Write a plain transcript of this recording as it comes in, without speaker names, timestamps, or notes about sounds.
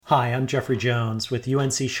Hi, I'm Jeffrey Jones with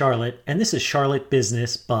UNC Charlotte, and this is Charlotte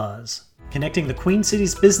Business Buzz. Connecting the Queen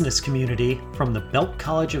City's business community from the Belk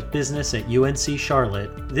College of Business at UNC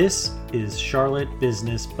Charlotte, this is Charlotte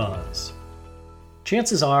Business Buzz.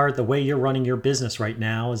 Chances are the way you're running your business right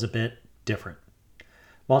now is a bit different.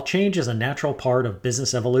 While change is a natural part of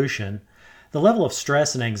business evolution, the level of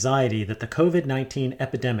stress and anxiety that the COVID-19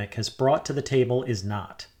 epidemic has brought to the table is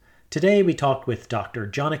not. Today we talked with Dr.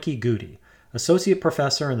 Janaki Goody, Associate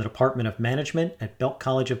Professor in the Department of Management at Belk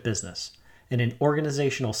College of Business, and in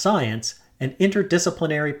Organizational Science, an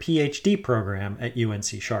interdisciplinary PhD program at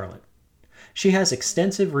UNC Charlotte. She has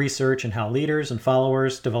extensive research in how leaders and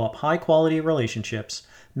followers develop high-quality relationships,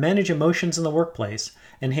 manage emotions in the workplace,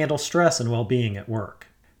 and handle stress and well-being at work.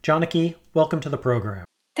 Janaki, welcome to the program.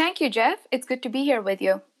 Thank you, Jeff. It's good to be here with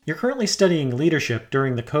you. You're currently studying leadership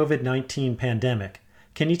during the COVID-19 pandemic.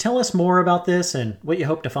 Can you tell us more about this and what you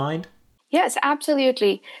hope to find? Yes,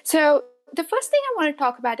 absolutely. So the first thing I want to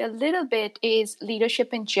talk about a little bit is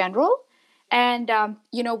leadership in general. And,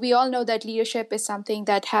 we all know that leadership is something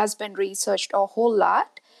that has been researched a whole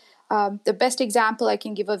lot. The best example I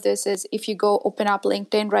can give of this is if you go open up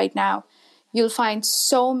LinkedIn right now, you'll find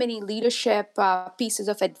so many leadership pieces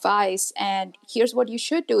of advice. And here's what you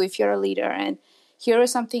should do if you're a leader. And here are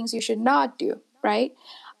some things you should not do, right?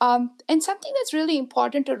 And something that's really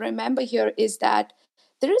important to remember here is that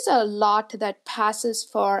there is a lot that passes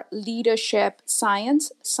for leadership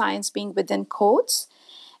science being within quotes.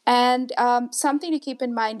 And something to keep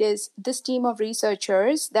in mind is this team of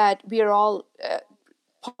researchers that we are all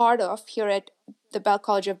part of here at the Belk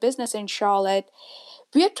College of Business in Charlotte.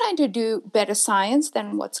 We are trying to do better science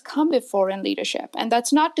than what's come before in leadership. And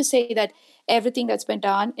that's not to say that everything that's been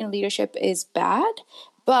done in leadership is bad.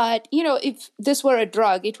 But, if this were a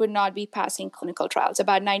drug, it would not be passing clinical trials,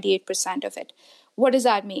 about 98% of it. What does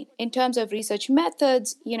that mean? In terms of research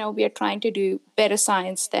methods, we are trying to do better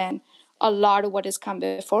science than a lot of what has come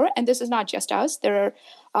before. And this is not just us. There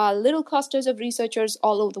are little clusters of researchers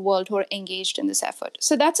all over the world who are engaged in this effort.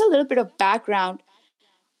 So that's a little bit of background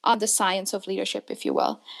on the science of leadership, if you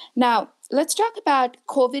will. Now, let's talk about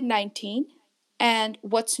COVID-19 and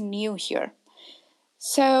what's new here.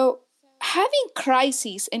 So having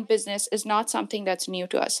crises in business is not something that's new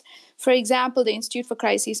to us. For example, the Institute for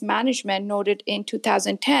Crisis Management noted in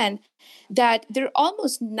 2010 that there are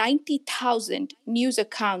almost 90,000 news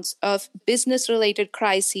accounts of business-related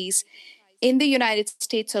crises in the United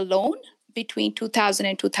States alone between 2000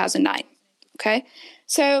 and 2009. Okay?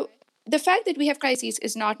 So the fact that we have crises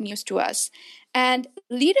is not news to us. And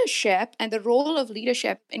leadership and the role of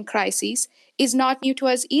leadership in crises is not new to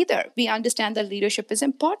us either. We understand that leadership is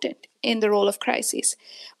important in the role of crises.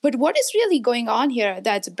 But what is really going on here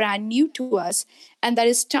that's brand new to us and that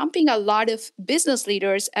is stumping a lot of business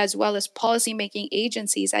leaders as well as policymaking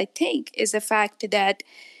agencies, I think, is the fact that,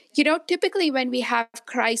 typically when we have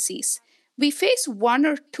crises, we face one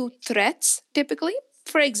or two threats typically.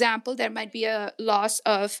 For example, there might be a loss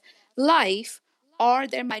of life, or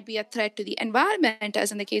there might be a threat to the environment,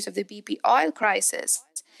 as in the case of the BP oil crisis.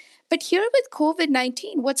 But here with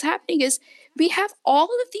COVID-19, what's happening is we have all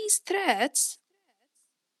of these threats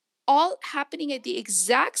all happening at the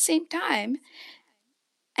exact same time,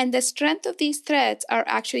 and the strength of these threats are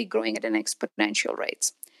actually growing at an exponential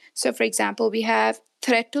rate. So, for example, we have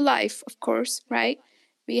threat to life, of course, right?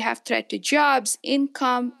 We have threat to jobs,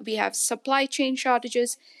 income, we have supply chain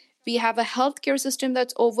shortages, we have a healthcare system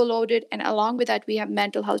that's overloaded, and along with that, we have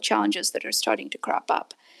mental health challenges that are starting to crop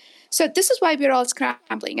up. So this is why we're all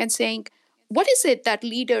scrambling and saying, what is it that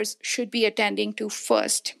leaders should be attending to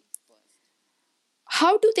first?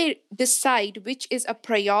 How do they decide which is a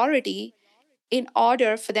priority in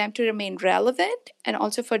order for them to remain relevant and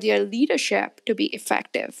also for their leadership to be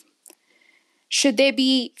effective? Should they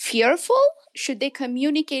be fearful? Should they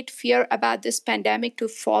communicate fear about this pandemic to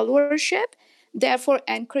followership, therefore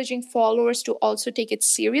encouraging followers to also take it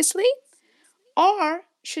seriously? Or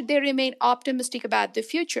should they remain optimistic about the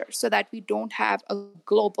future so that we don't have a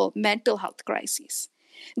global mental health crisis?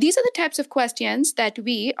 These are the types of questions that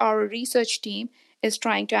our research team, is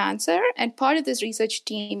trying to answer. And part of this research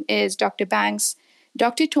team is Dr. Banks,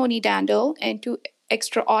 Dr. Tony Dandel, and two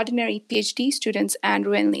extraordinary PhD students,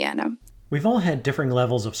 Andrew and Leanna. We've all had differing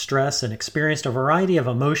levels of stress and experienced a variety of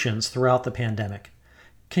emotions throughout the pandemic.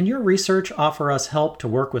 Can your research offer us help to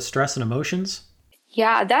work with stress and emotions?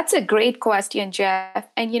 Yeah, that's a great question, Jeff.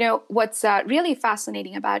 And what's really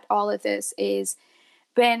fascinating about all of this is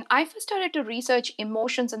when I first started to research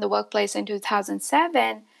emotions in the workplace in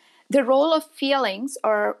 2007, the role of feelings,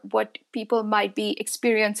 or what people might be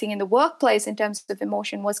experiencing in the workplace in terms of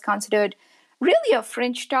emotion, was considered really a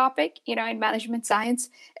fringe topic, in management science.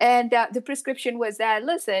 And the prescription was that,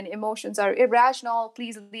 listen, emotions are irrational.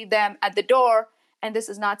 Please leave them at the door. And this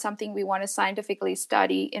is not something we want to scientifically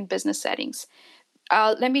study in business settings.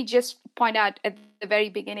 Let me just point out at the very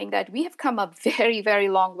beginning that we have come a very, very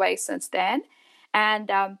long way since then.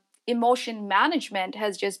 And emotion management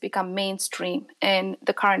has just become mainstream in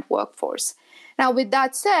the current workforce. Now, with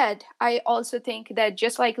that said, I also think that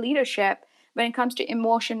just like leadership, when it comes to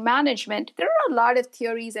emotion management, there are a lot of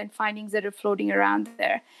theories and findings that are floating around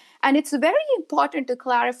there. And it's very important to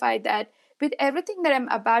clarify that with everything that I'm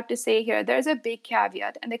about to say here, there's a big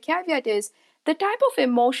caveat. And the caveat is the type of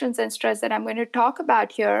emotions and stress that I'm going to talk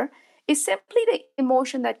about here is simply the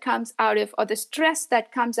emotion that comes out of, or the stress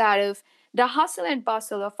that comes out of the hustle and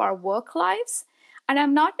bustle of our work lives. And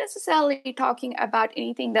I'm not necessarily talking about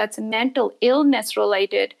anything that's mental illness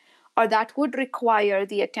related or that would require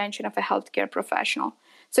the attention of a healthcare professional.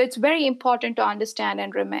 So it's very important to understand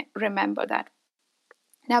and remember that.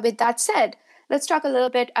 Now, with that said, let's talk a little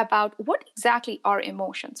bit about what exactly are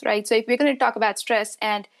emotions, right? So if we're going to talk about stress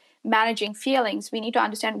and managing feelings, we need to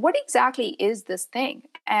understand what exactly is this thing.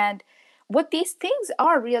 And what these things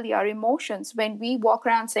are really are emotions. When we walk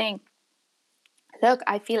around saying, look,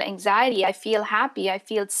 I feel anxiety, I feel happy, I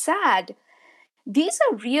feel sad, these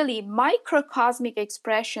are really microcosmic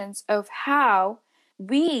expressions of how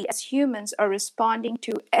we as humans are responding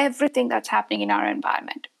to everything that's happening in our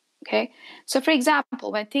environment. Okay. So, for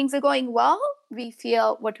example, when things are going well, we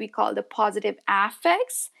feel what we call the positive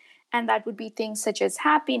affects. And that would be things such as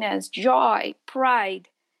happiness, joy, pride,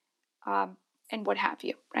 and what have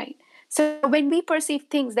you, right? So, when we perceive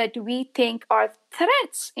things that we think are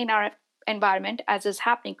threats in our environment, as is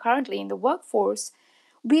happening currently in the workforce,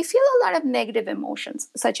 we feel a lot of negative emotions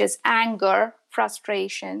such as anger,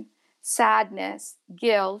 frustration, sadness,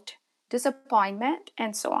 guilt, disappointment,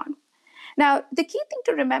 and so on. Now, the key thing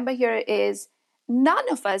to remember here is none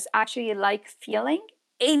of us actually like feeling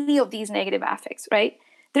any of these negative affects, right?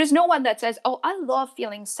 There's no one that says, oh, I love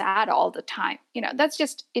feeling sad all the time. That's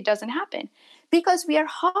just, it doesn't happen because we are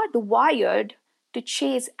hardwired to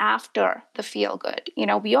chase after the feel good.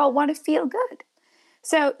 We all want to feel good.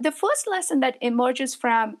 So the first lesson that emerges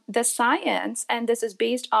from the science, and this is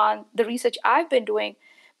based on the research I've been doing,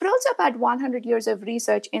 but also about 100 years of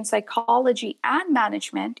research in psychology and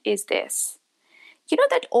management, is this. You know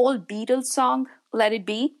that old Beatles song, Let It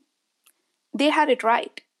Be? They had it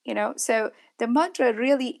right, So the mantra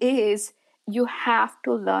really is you have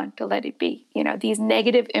to learn to let it be. These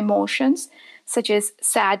negative emotions, such as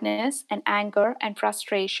sadness and anger and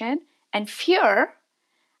frustration and fear,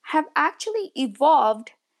 have actually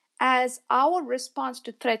evolved as our response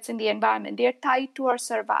to threats in the environment. They're tied to our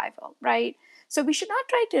survival, right? So we should not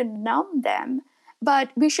try to numb them, but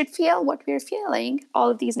we should feel what we're feeling, all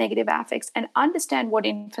of these negative affects, and understand what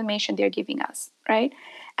information they're giving us, right?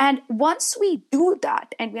 And once we do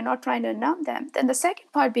that and we're not trying to numb them, then the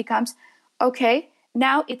second part becomes, okay,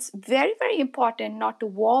 now it's very, very important not to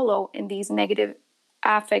wallow in these negative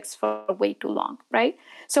affects for way too long, right?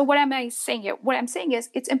 So what am I saying here? What I'm saying is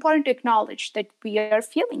it's important to acknowledge that we are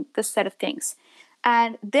feeling this set of things.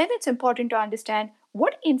 And then it's important to understand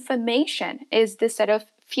what information is this set of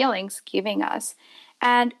feelings giving us.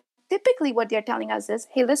 And typically what they're telling us is,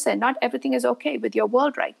 hey, listen, not everything is okay with your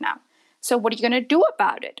world right now. So what are you going to do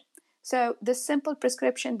about it? So the simple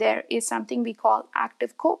prescription there is something we call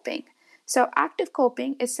active coping. So active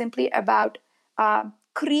coping is simply about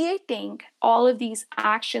creating all of these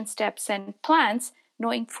action steps and plans,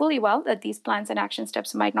 knowing fully well that these plans and action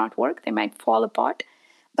steps might not work, they might fall apart,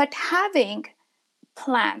 but having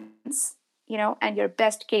plans, and your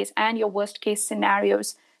best case and your worst case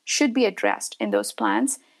scenarios should be addressed in those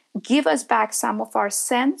plans, give us back some of our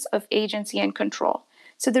sense of agency and control.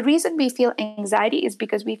 So the reason we feel anxiety is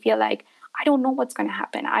because we feel like, I don't know what's going to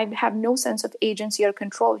happen. I have no sense of agency or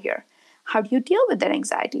control here. How do you deal with that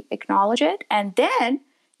anxiety? Acknowledge it, and then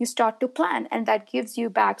you start to plan, and that gives you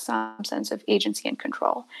back some sense of agency and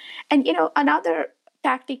control. And another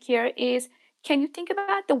tactic here is, can you think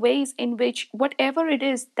about the ways in which whatever it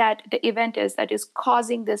is that the event is that is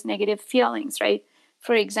causing this negative feelings, right?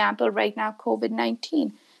 For example, right now,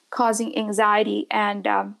 COVID-19 causing anxiety and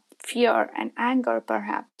fear and anger,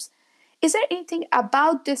 perhaps. Is there anything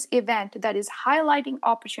about this event that is highlighting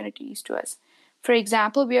opportunities to us? For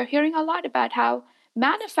example, we are hearing a lot about how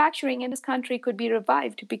manufacturing in this country could be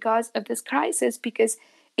revived because of this crisis, because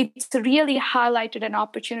it's really highlighted an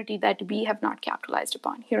opportunity that we have not capitalized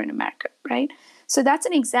upon here in America, right? So that's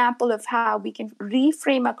an example of how we can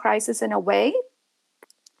reframe a crisis in a way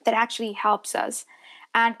that actually helps us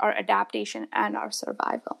and our adaptation and our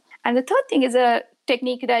survival. And the third thing is a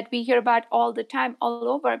technique that we hear about all the time, all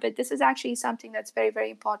over, but this is actually something that's very,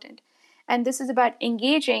 very important. And this is about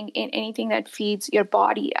engaging in anything that feeds your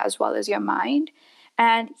body as well as your mind.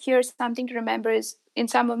 And here's something to remember is in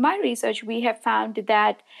some of my research, we have found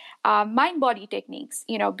that mind-body techniques,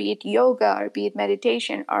 be it yoga or be it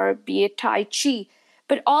meditation or be it Tai Chi,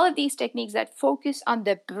 but all of these techniques that focus on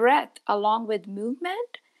the breath along with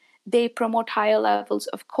movement, they promote higher levels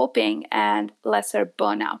of coping and lesser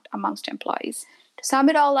burnout amongst employees. To sum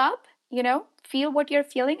it all up, feel what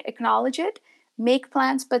you're feeling, acknowledge it, make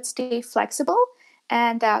plans, but stay flexible,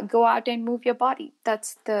 and go out and move your body.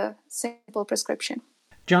 That's the simple prescription.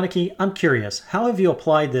 Janaki, I'm curious, how have you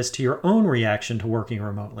applied this to your own reaction to working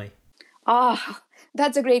remotely? Oh,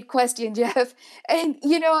 that's a great question, Jeff. And,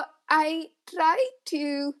 I try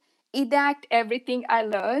to enact everything I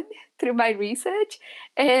learned through my research.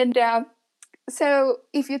 And so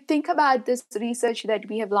if you think about this research that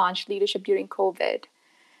we have launched, Leadership During COVID,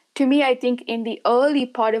 to me, I think in the early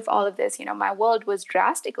part of all of this, my world was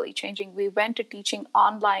drastically changing. We went to teaching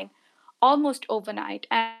online almost overnight,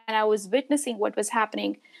 and I was witnessing what was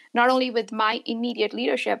happening, not only with my immediate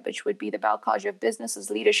leadership, which would be the Bell College of Business's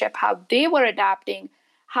leadership, how they were adapting,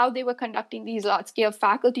 how they were conducting these large-scale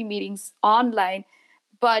faculty meetings online.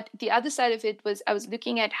 But the other side of it was I was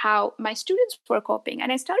looking at how my students were coping.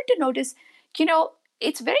 And I started to notice,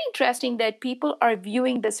 it's very interesting that people are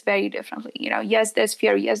viewing this very differently. Yes, there's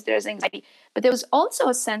fear, yes, there's anxiety, but there was also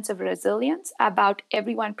a sense of resilience about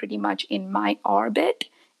everyone pretty much in my orbit,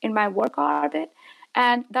 in my work orbit.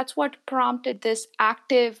 And that's what prompted this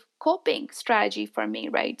active coping strategy for me,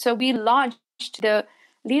 right? So we launched the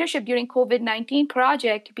Leadership During COVID-19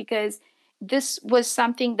 project because this was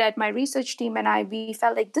something that my research team and we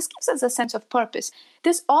felt like this gives us a sense of purpose.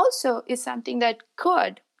 This also is something that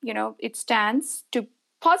could, it stands to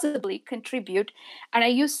possibly contribute. And I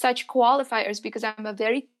use such qualifiers because I'm a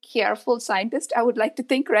very careful scientist, I would like to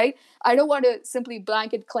think, right? I don't want to simply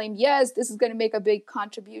blanket claim, yes, this is going to make a big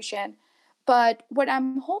contribution. But what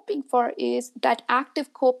I'm hoping for is that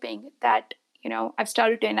active coping that, I've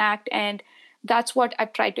started to enact, and that's what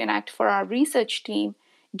I've tried to enact for our research team,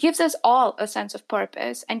 gives us all a sense of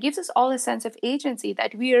purpose and gives us all a sense of agency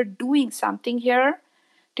that we are doing something here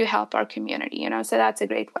to help our community, so that's a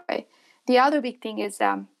great way. The other big thing is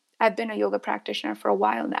I've been a yoga practitioner for a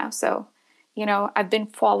while now. So, I've been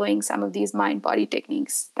following some of these mind-body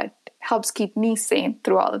techniques that helps keep me sane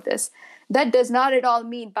through all of this. That does not at all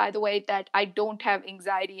mean, by the way, that I don't have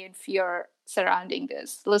anxiety and fear surrounding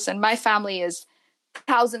this. Listen, my family is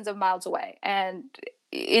thousands of miles away, and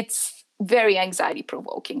it's very anxiety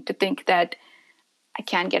provoking to think that I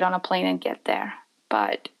can't get on a plane and get there.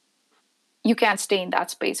 But you can't stay in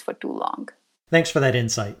that space for too long. Thanks for that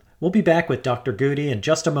insight. We'll be back with Dr. Goody in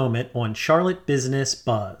just a moment on Charlotte Business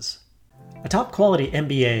Buzz. A top quality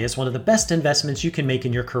MBA is one of the best investments you can make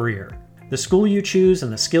in your career. The school you choose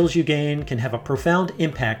and the skills you gain can have a profound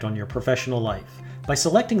impact on your professional life. By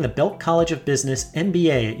selecting the Belk College of Business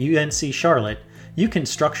MBA at UNC Charlotte, you can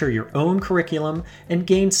structure your own curriculum and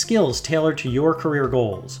gain skills tailored to your career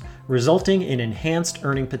goals, resulting in enhanced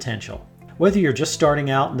earning potential. Whether you're just starting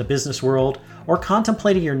out in the business world or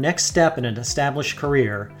contemplating your next step in an established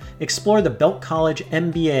career, explore the Belk College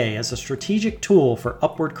MBA as a strategic tool for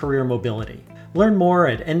upward career mobility. Learn more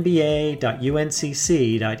at nba.uncc.edu.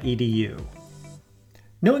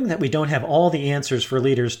 Knowing that we don't have all the answers for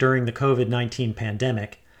leaders during the COVID-19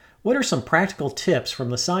 pandemic, what are some practical tips from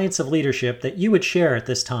the science of leadership that you would share at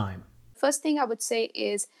this time? First thing I would say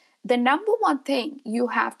is the number one thing you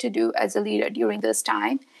have to do as a leader during this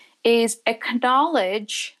time is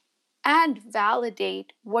acknowledge and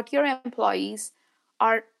validate what your employees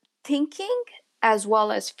are thinking as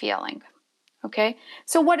well as feeling. Okay,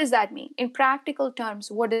 so what does that mean? In practical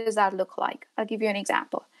terms, what does that look like? I'll give you an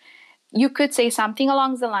example. You could say something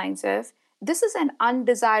along the lines of, this is an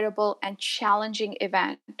undesirable and challenging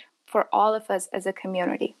event for all of us as a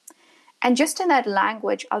community. And just in that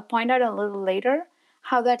language, I'll point out a little later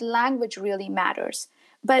how that language really matters.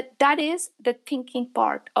 But that is the thinking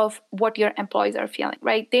part of what your employees are feeling,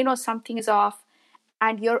 right? They know something is off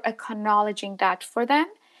and you're acknowledging that for them.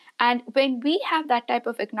 And when we have that type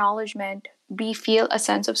of acknowledgement, we feel a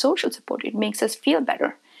sense of social support. It makes us feel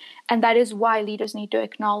better. And that is why leaders need to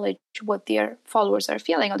acknowledge what their followers are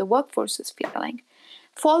feeling or the workforce is feeling.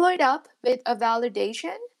 Follow it up with a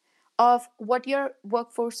validation of what your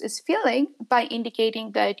workforce is feeling by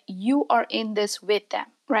indicating that you are in this with them,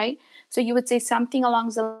 right? So you would say something along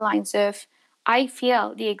the lines of, I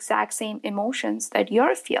feel the exact same emotions that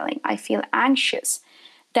you're feeling. I feel anxious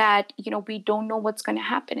that, we don't know what's going to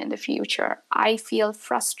happen in the future. I feel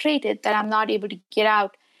frustrated that I'm not able to get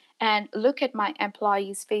out and look at my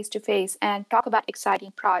employees face to face and talk about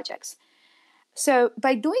exciting projects. So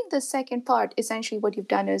by doing the second part, essentially what you've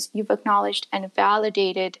done is you've acknowledged and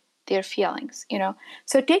validated their feelings,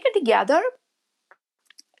 So taken together,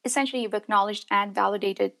 essentially you've acknowledged and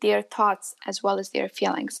validated their thoughts as well as their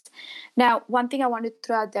feelings. Now, one thing I want to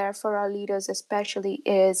throw out there for our leaders especially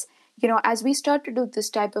is, as we start to do this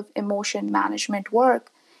type of emotion management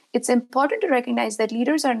work, it's important to recognize that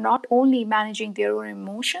leaders are not only managing their own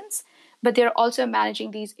emotions, but they're also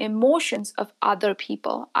managing these emotions of other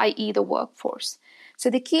people, i.e. the workforce. So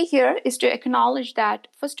the key here is to acknowledge that,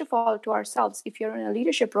 first of all, to ourselves, if you're in a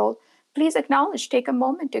leadership role, please take a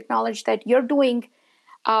moment to acknowledge that you're doing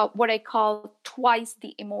what I call twice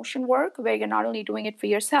the emotion work, where you're not only doing it for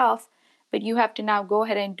yourself, but you have to now go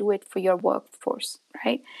ahead and do it for your workforce,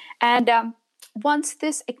 right? And once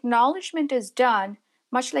this acknowledgement is done,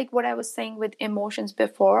 much like what I was saying with emotions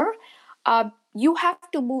before, you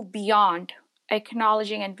have to move beyond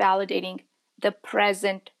acknowledging and validating the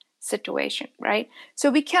present situation, right? So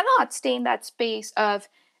we cannot stay in that space of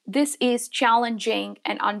this is challenging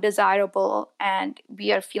and undesirable and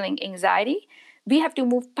we are feeling anxiety. We have to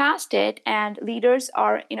move past it, and leaders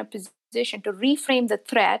are in a position to reframe the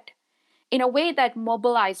threat in a way that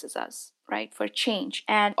mobilizes us, right, for change,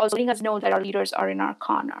 and also letting us know that our leaders are in our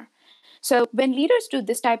corner. So when leaders do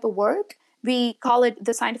this type of work, we call it,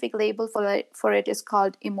 the scientific label for it is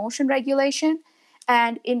called emotion regulation.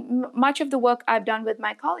 And in much of the work I've done with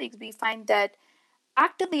my colleagues, we find that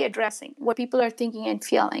actively addressing what people are thinking and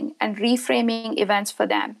feeling and reframing events for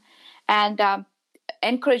them and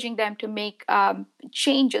encouraging them to make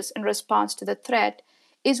changes in response to the threat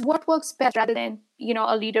is what works best, rather than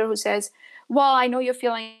a leader who says, well, I know you're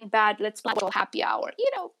feeling bad, let's plan virtual happy hour.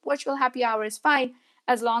 Virtual happy hour is fine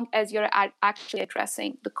as long as you're actually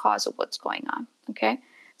addressing the cause of what's going on. Okay,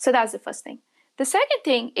 so that's the first thing. The second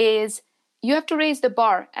thing is you have to raise the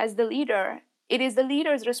bar as the leader. It is the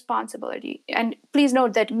leader's responsibility, and please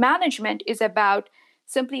note that management is about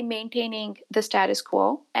simply maintaining the status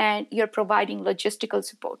quo, and you're providing logistical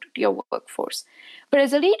support to your workforce. But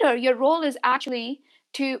as a leader, your role is actually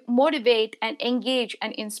to motivate and engage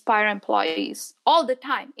and inspire employees all the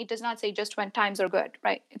time. It does not say just when times are good,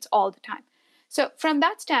 right? It's all the time. So from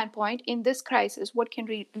that standpoint, in this crisis, what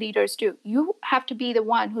can leaders do? You have to be the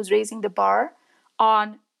one who's raising the bar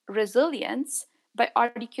on resilience by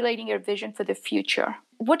articulating your vision for the future.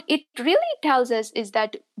 What it really tells us is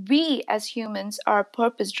that we as humans are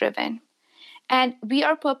purpose-driven. And we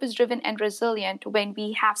are purpose-driven and resilient when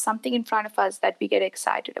we have something in front of us that we get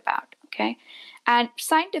excited about, okay? And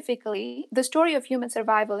scientifically, the story of human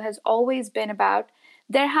survival has always been about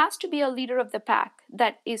there has to be a leader of the pack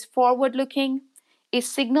that is forward-looking,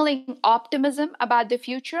 is signaling optimism about the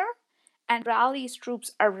future, and rallies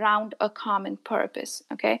troops around a common purpose,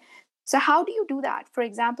 okay? So how do you do that? For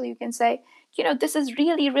example, you can say, this is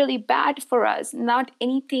really, really bad for us, not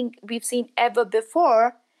anything we've seen ever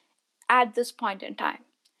before at this point in time.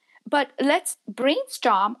 But let's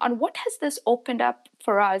brainstorm on what has this opened up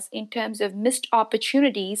for us in terms of missed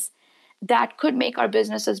opportunities that could make our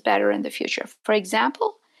businesses better in the future. For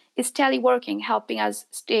example, is teleworking helping us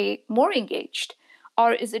stay more engaged?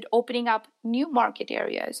 Or is it opening up new market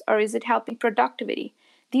areas? Or is it helping productivity?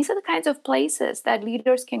 These are the kinds of places that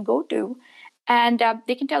leaders can go to, and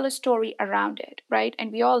they can tell a story around it, right?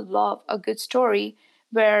 And we all love a good story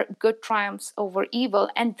where good triumphs over evil,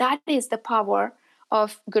 and that is the power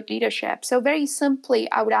of good leadership. So very simply,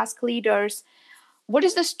 I would ask leaders, what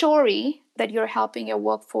is the story that you're helping your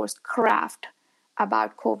workforce craft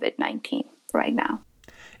about COVID-19 right now?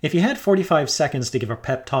 If you had 45 seconds to give a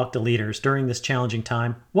pep talk to leaders during this challenging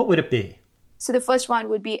time, what would it be? So the first one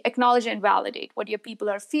would be acknowledge and validate what your people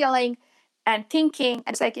are feeling and thinking.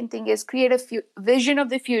 And the second thing is create a vision of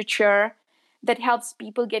the future that helps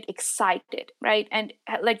people get excited, right? And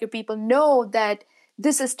let your people know that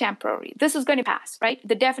this is temporary. This is going to pass, right?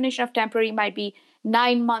 The definition of temporary might be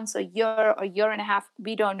 9 months, a year and a half.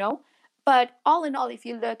 We don't know. But all in all, if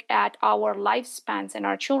you look at our lifespans and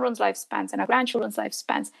our children's lifespans and our grandchildren's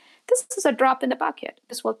lifespans, this is a drop in the bucket.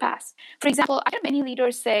 This will pass. For example, I hear many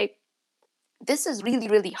leaders say, this is really,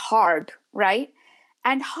 really hard, right?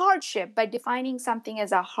 And hardship, by defining something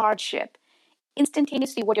as a hardship,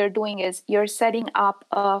 instantaneously what you're doing is you're setting up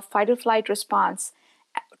a fight or flight response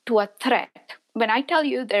to a threat. When I tell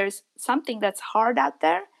you there's something that's hard out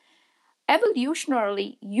there,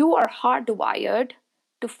 evolutionarily, you are hardwired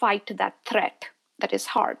to fight that threat that is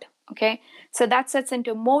hard, okay? So that sets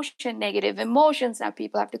into motion negative emotions. Now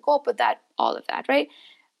people have to cope with that, all of that, right?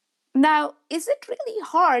 Now, is it really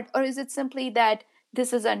hard, or is it simply that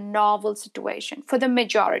this is a novel situation for the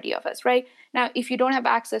majority of us, right? Now, if you don't have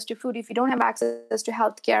access to food, if you don't have access to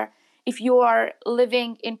healthcare, if you are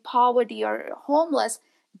living in poverty or homeless,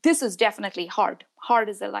 this is definitely hard. Hard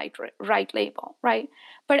is the right label, right?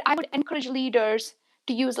 But I would encourage leaders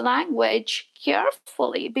to use language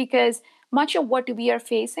carefully, because much of what we are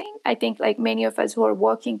facing, I think, like many of us who are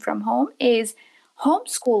working from home, is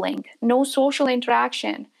homeschooling, no social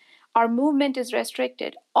interaction. Our movement is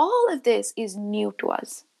restricted. All of this is new to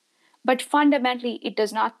us. But fundamentally, it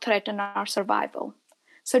does not threaten our survival.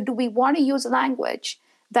 So do we want to use language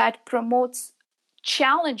that promotes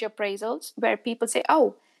challenge appraisals, where people say,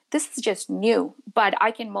 oh, this is just new, but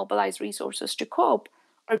I can mobilize resources to cope?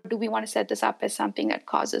 Or do we want to set this up as something that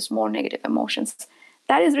causes more negative emotions?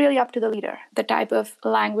 That is really up to the leader, the type of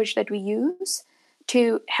language that we use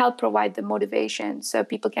to help provide the motivation so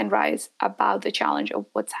people can rise above the challenge of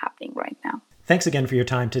what's happening right now. Thanks again for your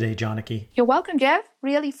time today, Janaki. You're welcome, Jeff.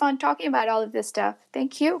 Really fun talking about all of this stuff.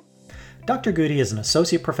 Thank you. Dr. Goody is an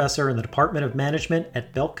associate professor in the Department of Management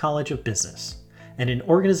at Belk College of Business, and in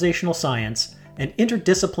organizational science, an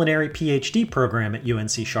interdisciplinary PhD program at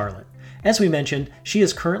UNC Charlotte. As we mentioned, she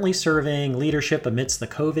is currently surveying leadership amidst the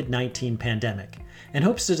COVID-19 pandemic and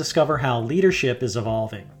hopes to discover how leadership is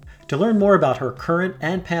evolving. To learn more about her current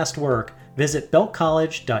and past work, visit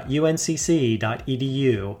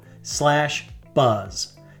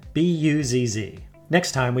belkcollege.uncc.edu/buzz, B-U-Z-Z.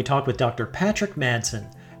 Next time, we talk with Dr. Patrick Madsen,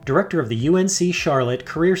 director of the UNC Charlotte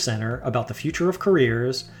Career Center, about the future of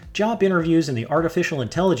careers, job interviews in the artificial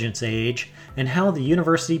intelligence age, and how the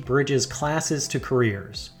university bridges classes to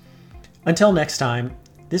careers. Until next time,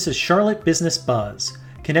 this is Charlotte Business Buzz,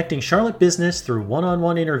 connecting Charlotte business through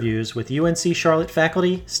one-on-one interviews with UNC Charlotte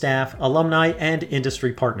faculty, staff, alumni, and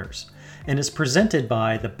industry partners, and is presented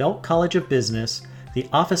by the Belk College of Business, the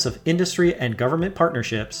Office of Industry and Government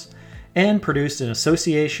Partnerships, and produced in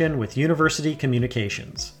association with University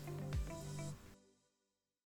Communications.